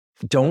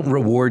don't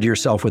reward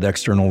yourself with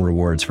external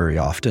rewards very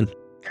often.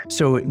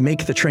 So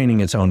make the training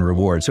its own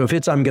reward. So if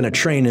it's, I'm going to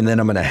train and then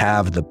I'm going to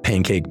have the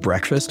pancake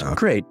breakfast,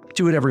 great,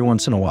 do it every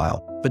once in a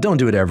while, but don't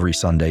do it every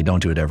Sunday.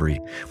 Don't do it every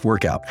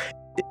workout.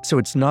 So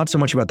it's not so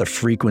much about the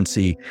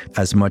frequency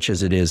as much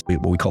as it is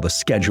what we call the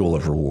schedule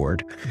of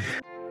reward.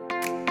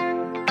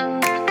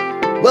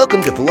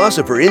 Welcome to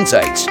Philosopher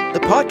Insights, the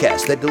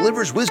podcast that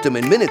delivers wisdom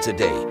in minutes a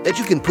day that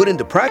you can put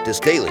into practice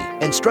daily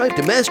and strive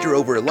to master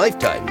over a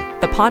lifetime.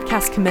 The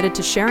podcast committed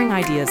to sharing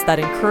ideas that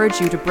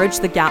encourage you to bridge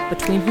the gap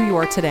between who you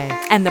are today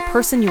and the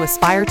person you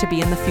aspire to be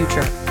in the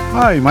future.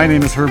 Hi, my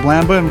name is Herb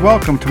Lamba, and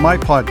welcome to my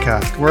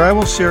podcast, where I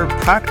will share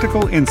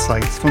practical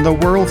insights from the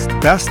world's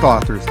best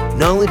authors.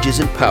 Knowledge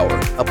isn't power.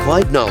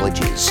 Applied knowledge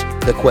is.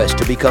 The quest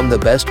to become the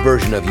best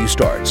version of you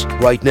starts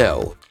right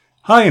now.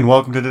 Hi, and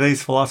welcome to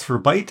today's Philosopher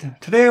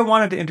Bite. Today I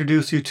wanted to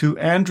introduce you to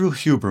Andrew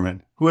Huberman,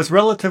 who has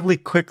relatively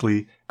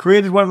quickly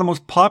created one of the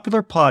most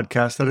popular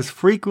podcasts that is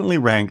frequently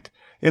ranked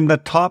in the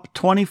top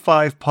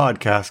 25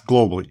 podcasts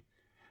globally.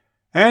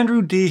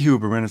 Andrew D.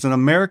 Huberman is an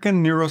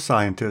American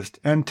neuroscientist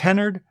and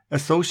tenured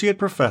associate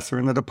professor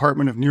in the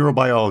Department of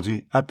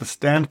Neurobiology at the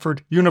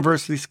Stanford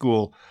University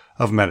School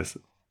of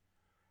Medicine.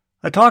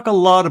 I talk a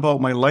lot about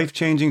my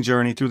life-changing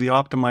journey through the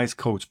Optimized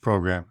Coach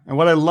program, and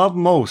what I love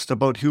most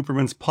about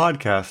Huberman's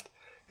podcast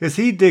is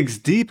he digs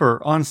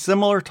deeper on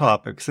similar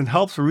topics and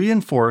helps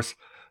reinforce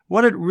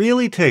what it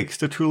really takes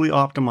to truly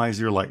optimize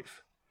your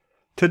life.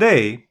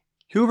 Today,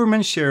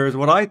 Huberman shares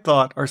what I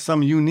thought are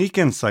some unique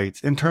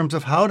insights in terms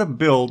of how to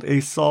build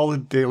a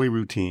solid daily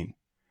routine.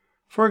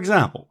 For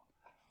example,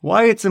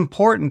 why it's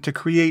important to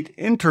create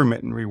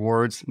intermittent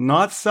rewards,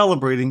 not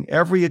celebrating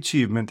every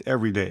achievement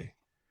every day.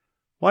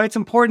 Why it's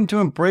important to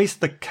embrace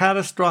the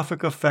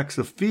catastrophic effects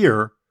of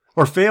fear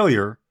or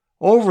failure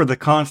over the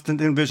constant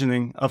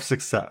envisioning of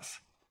success.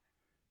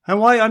 And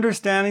why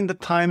understanding the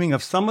timing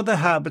of some of the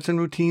habits and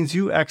routines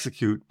you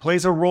execute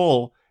plays a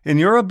role in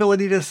your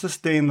ability to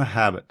sustain the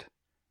habit.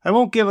 I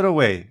won't give it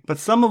away, but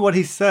some of what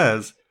he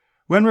says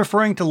when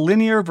referring to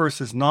linear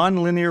versus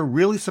non-linear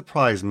really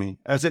surprised me,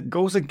 as it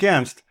goes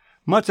against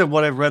much of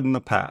what I've read in the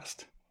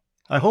past.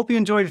 I hope you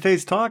enjoyed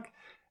today's talk,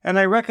 and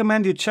I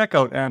recommend you check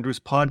out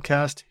Andrew's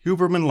podcast,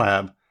 Huberman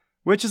Lab,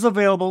 which is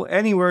available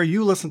anywhere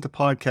you listen to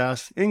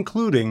podcasts,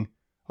 including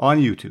on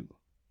YouTube.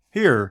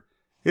 Here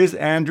is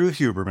Andrew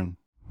Huberman.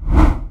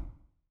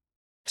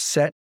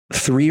 Set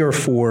 3 or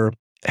 4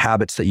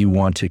 habits that you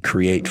want to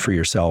create for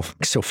yourself.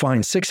 So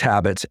find 6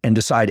 habits and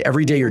decide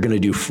every day you're going to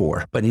do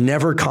 4, but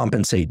never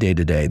compensate day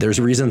to day. There's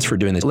reasons for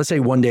doing this. Let's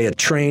say one day a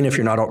train if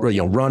you're not already,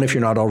 run if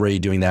you're not already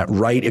doing that,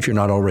 write if you're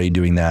not already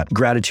doing that,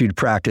 gratitude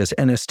practice,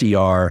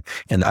 NSDR,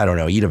 and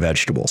eat a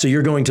vegetable. So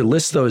you're going to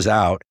list those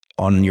out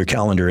on your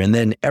calendar, and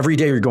then every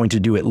day you're going to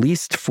do at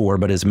least 4,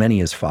 but as many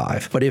as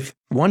 5. But if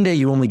one day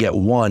you only get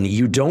 1,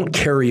 you don't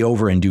carry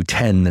over and do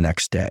 10 the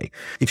next day.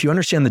 If you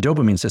understand the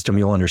dopamine system,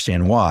 you'll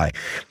understand why.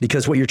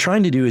 Because what you're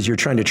trying to do is you're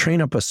trying to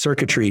train up a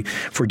circuitry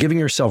for giving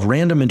yourself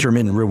random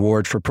intermittent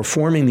reward for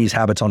performing these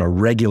habits on a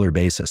regular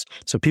basis.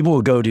 So people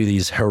will go do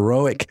these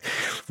heroic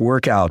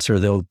workouts, or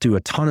they'll do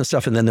a ton of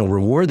stuff and then they'll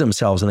reward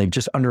themselves, and they've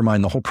just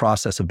undermined the whole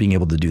process of being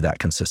able to do that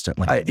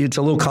consistently. It's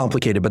a little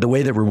complicated, but the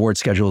way that reward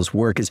schedules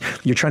work is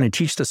you're trying to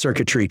teach the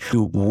circuitry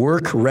to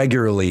work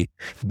regularly,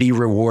 be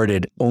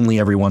rewarded only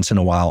every once in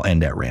a while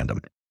and at random.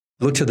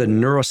 Look to the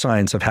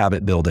neuroscience of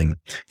habit building.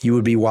 You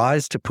would be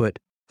wise to put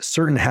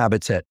certain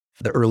habits at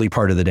the early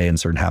part of the day and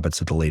certain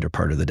habits at the later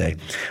part of the day.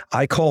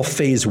 I call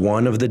phase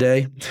 1 of the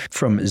day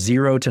from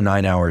 0 to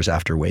 9 hours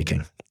after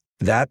waking.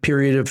 That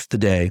period of the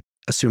day,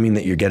 assuming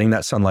that you're getting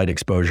that sunlight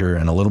exposure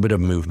and a little bit of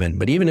movement,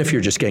 but even if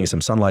you're just getting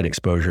some sunlight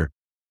exposure,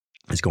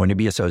 is going to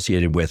be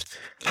associated with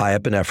high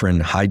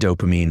epinephrine, high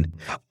dopamine,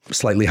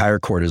 slightly higher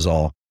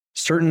cortisol.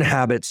 Certain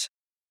habits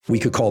we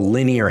could call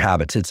linear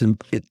habits.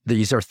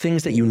 These are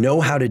things that you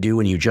know how to do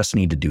and you just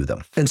need to do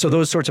them. And so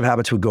those sorts of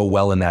habits would go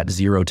well in that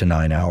 0 to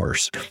 9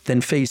 hours. Then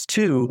phase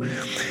 2,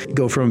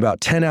 go from about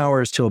 10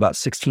 hours till about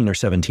 16 or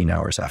 17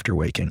 hours after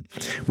waking.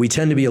 We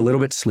tend to be a little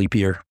bit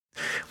sleepier.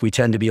 We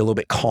tend to be a little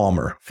bit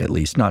calmer, at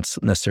least, not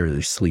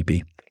necessarily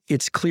sleepy.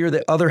 It's clear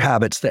that other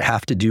habits that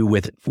have to do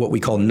with what we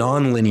call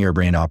nonlinear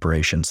brain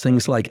operations,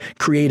 things like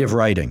creative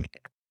writing,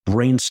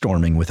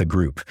 brainstorming with a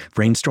group,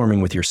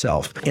 brainstorming with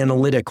yourself,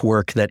 analytic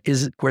work that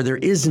is where there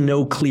is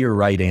no clear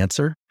right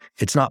answer.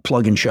 It's not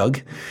plug and chug.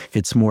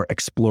 It's more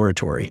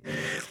exploratory.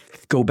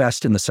 Go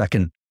best in the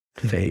second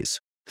phase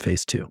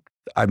 2.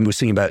 I was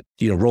thinking about,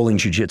 rolling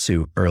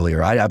jujitsu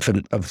earlier. I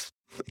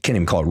can't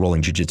even call it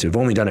rolling jiu-jitsu. I've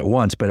only done it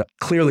once, but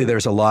clearly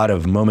there's a lot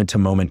of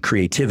moment-to-moment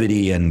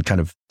creativity and kind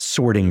of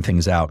sorting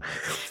things out.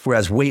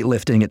 Whereas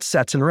weightlifting, it's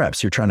sets and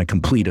reps. You're trying to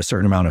complete a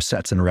certain amount of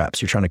sets and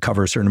reps. You're trying to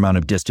cover a certain amount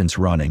of distance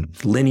running,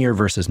 linear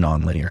versus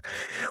non-linear.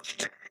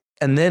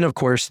 And then, of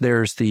course,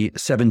 there's the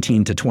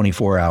 17 to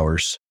 24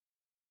 hours,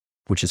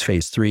 which is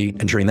phase 3.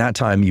 And during that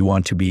time, you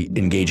want to be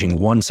engaging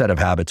one set of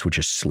habits, which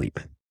is sleep.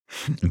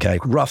 Okay,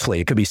 roughly,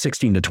 it could be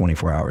 16 to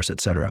 24 hours, et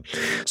cetera.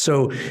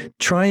 So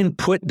try and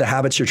put the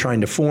habits you're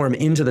trying to form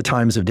into the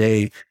times of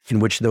day in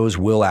which those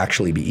will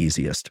actually be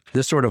easiest.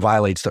 This sort of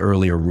violates the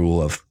earlier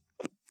rule of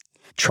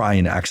try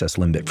and access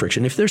limbic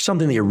friction. If there's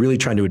something that you're really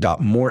trying to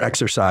adopt, more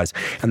exercise,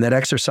 and that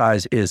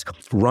exercise is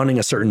running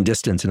a certain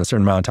distance in a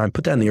certain amount of time,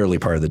 put that in the early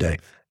part of the day.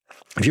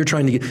 If you're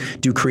trying to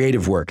do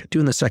creative work,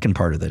 do in the second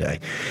part of the day.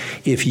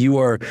 If you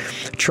are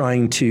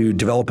trying to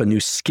develop a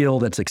new skill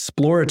that's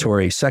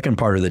exploratory, second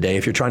part of the day.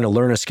 If you're trying to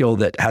learn a skill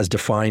that has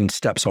defined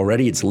steps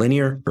already, it's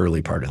linear,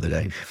 early part of the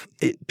day.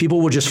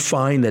 People will just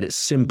find that it's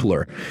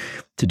simpler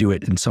to do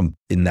it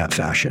in that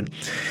fashion.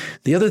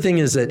 The other thing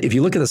is that if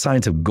you look at the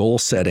science of goal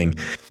setting,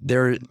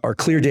 there are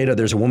clear data.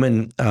 There's a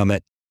woman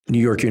at New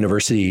York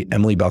University,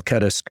 Emily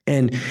Balketis,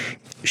 and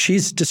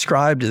she's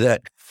described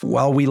that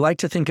while we like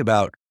to think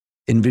about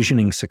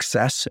envisioning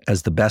success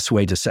as the best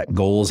way to set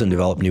goals and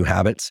develop new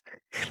habits,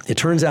 it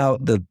turns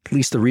out that at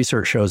least the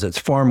research shows it's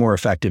far more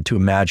effective to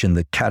imagine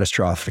the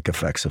catastrophic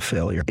effects of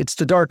failure. It's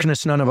the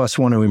darkness none of us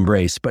want to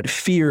embrace, but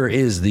fear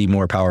is the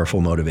more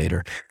powerful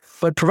motivator.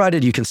 But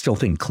provided you can still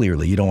think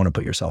clearly, you don't want to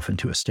put yourself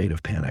into a state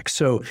of panic.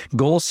 So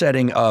goal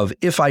setting of,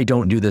 if I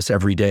don't do this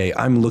every day,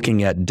 I'm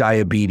looking at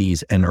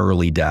diabetes and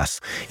early death,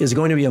 is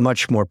going to be a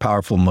much more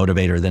powerful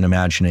motivator than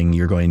imagining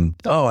you're going,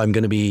 oh, I'm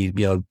going to be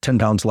 10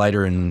 pounds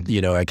lighter and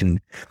I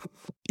can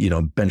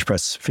bench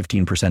press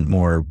 15%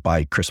 more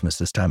by Christmas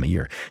this time of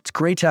year. It's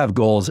great to have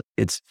goals.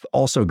 It's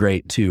also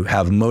great to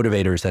have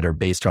motivators that are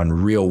based on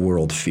real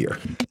world fear.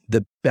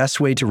 The best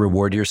way to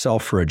reward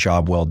yourself for a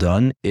job well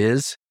done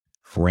is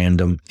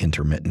random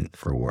intermittent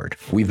reward.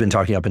 We've been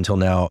talking up until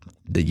now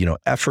that,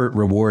 effort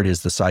reward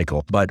is the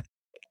cycle. But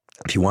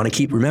if you want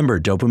to remember,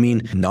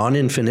 dopamine,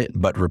 non-infinite,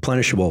 but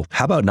replenishable,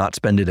 how about not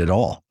spend it at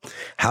all?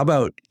 How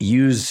about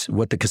use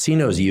what the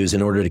casinos use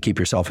in order to keep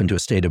yourself into a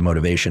state of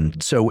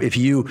motivation? So if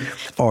you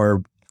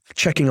are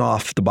checking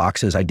off the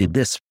boxes, I did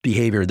this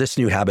behavior, this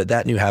new habit,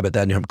 that new habit,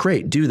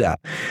 great, do that.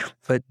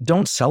 But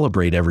don't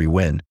celebrate every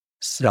win.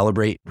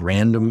 Celebrate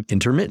random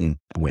intermittent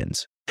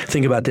wins.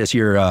 Think about this.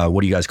 You're,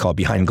 what do you guys call it?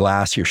 Behind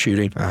glass, you're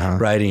shooting,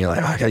 right? And you're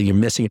like, you're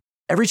missing.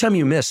 Every time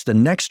you miss, the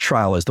next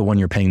trial is the one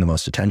you're paying the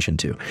most attention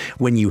to.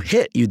 When you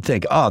hit, you'd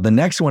think, the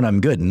next one I'm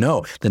good.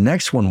 No, the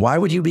next one, why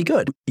would you be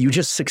good? You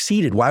just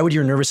succeeded. Why would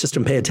your nervous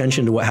system pay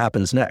attention to what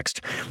happens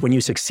next? When you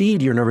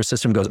succeed, your nervous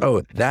system goes,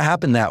 oh, that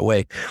happened that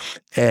way.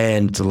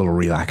 And it's a little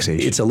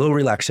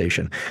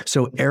relaxation.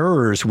 So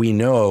errors, we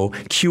know,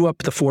 cue up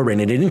the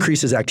forebrain, and it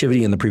increases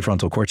activity in the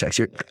prefrontal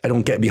cortex. I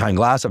don't get behind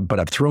glass, but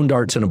I've thrown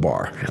darts in a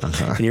bar.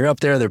 And you're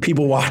up there are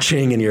people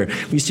watching, and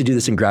we used to do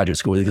this in graduate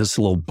school. There's this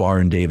little bar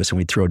in Davis, and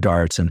we'd throw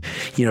darts. And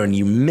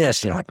you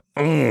miss, you're like,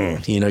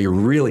 you're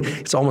really,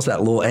 it's almost that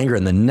little anger.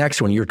 And the next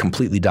one, you're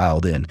completely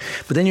dialed in.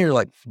 But then you're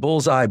like,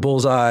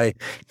 bullseye.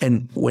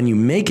 And when you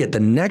make it, the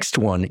next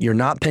one, you're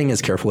not paying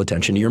as careful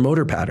attention to your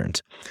motor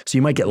patterns. So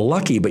you might get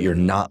lucky, but you're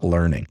not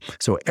learning.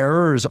 So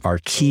errors are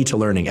key to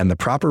learning. And the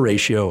proper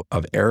ratio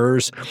of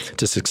errors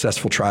to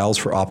successful trials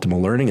for optimal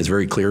learning is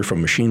very clear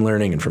from machine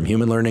learning and from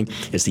human learning.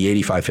 It's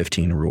the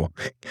 85-15 rule.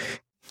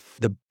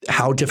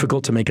 How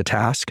difficult to make a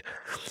task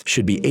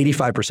should be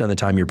 85% of the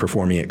time you're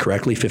performing it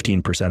correctly,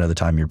 15% of the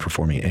time you're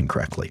performing it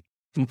incorrectly.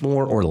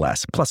 More or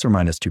less, plus or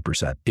minus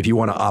 2%, if you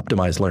want to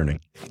optimize learning.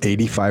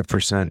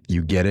 85%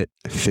 you get it,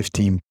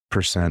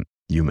 15%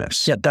 you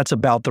miss. Yeah, that's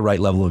about the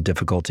right level of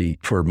difficulty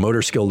for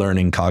motor skill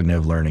learning,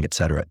 cognitive learning, et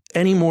cetera.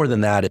 Any more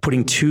than that,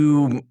 putting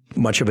too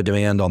much of a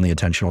demand on the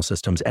attentional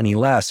systems. Any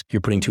less,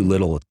 you're putting too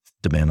little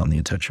demand on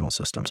the attentional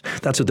systems.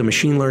 That's what the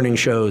machine learning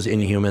shows in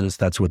humans.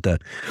 That's what the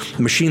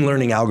machine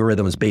learning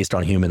algorithms based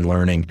on human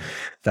learning.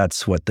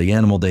 That's what the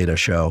animal data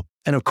show.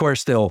 And of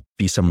course, there'll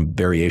be some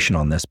variation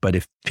on this. But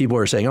if people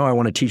are saying, I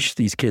want to teach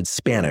these kids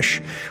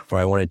Spanish, or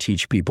I want to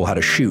teach people how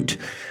to shoot,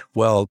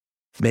 well,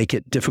 make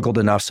it difficult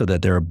enough so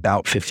that they're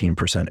about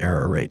 15%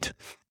 error rate.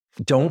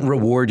 Don't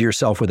reward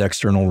yourself with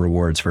external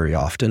rewards very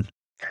often.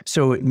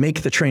 So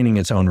make the training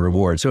its own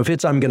reward. So if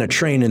it's, I'm going to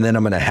train and then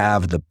I'm going to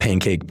have the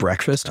pancake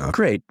breakfast,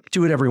 great.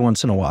 Do it every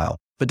once in a while,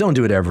 but don't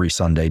do it every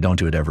Sunday. Don't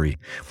do it every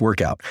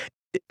workout.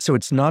 So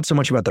it's not so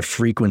much about the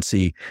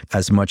frequency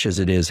as much as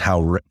it is how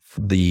what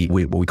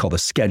we call the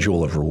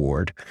schedule of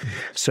reward.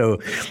 So,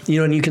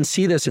 and you can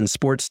see this in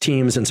sports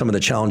teams and some of the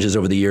challenges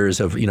over the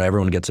years of,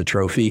 everyone gets a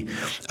trophy.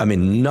 I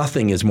mean,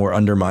 nothing is more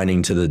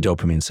undermining to the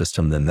dopamine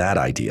system than that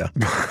idea.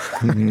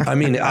 I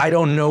mean, I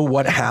don't know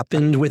what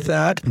happened with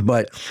that,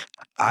 but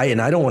I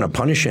don't want to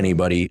punish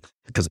anybody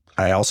because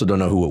I also don't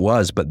know who it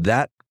was, but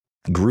that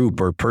group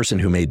or person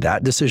who made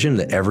that decision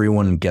that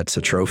everyone gets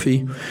a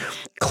trophy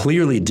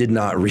clearly did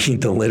not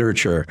read the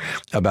literature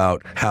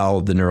about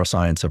how the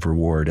neuroscience of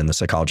reward and the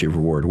psychology of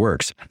reward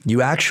works.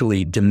 You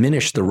actually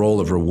diminish the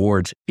role of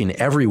rewards in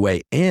every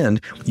way,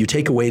 and you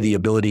take away the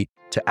ability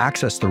to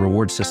access the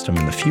reward system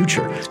in the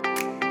future.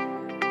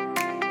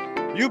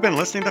 You've been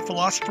listening to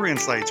Philosopher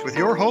Insights with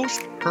your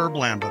host, Herb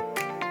Lamba.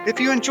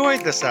 If you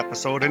enjoyed this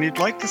episode and you'd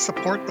like to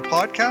support the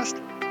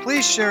podcast,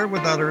 please share it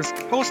with others,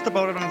 post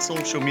about it on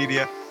social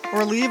media,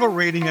 or leave a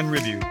rating and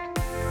review.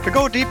 To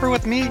go deeper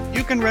with me,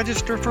 you can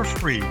register for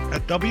free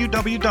at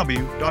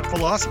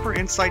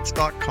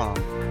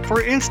www.philosopherinsights.com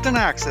for instant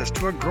access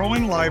to a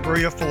growing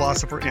library of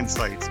Philosopher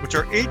Insights, which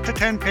are 8 to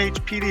 10 page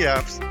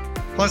PDFs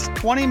plus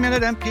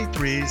 20-minute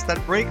MP3s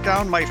that break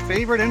down my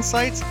favorite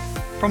insights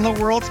from the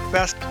world's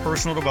best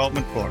personal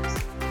development books.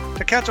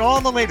 To catch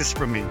all the latest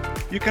from me,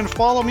 you can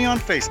follow me on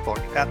Facebook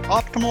at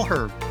Optimal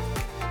Herb.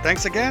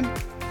 Thanks again,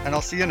 and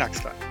I'll see you next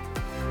time.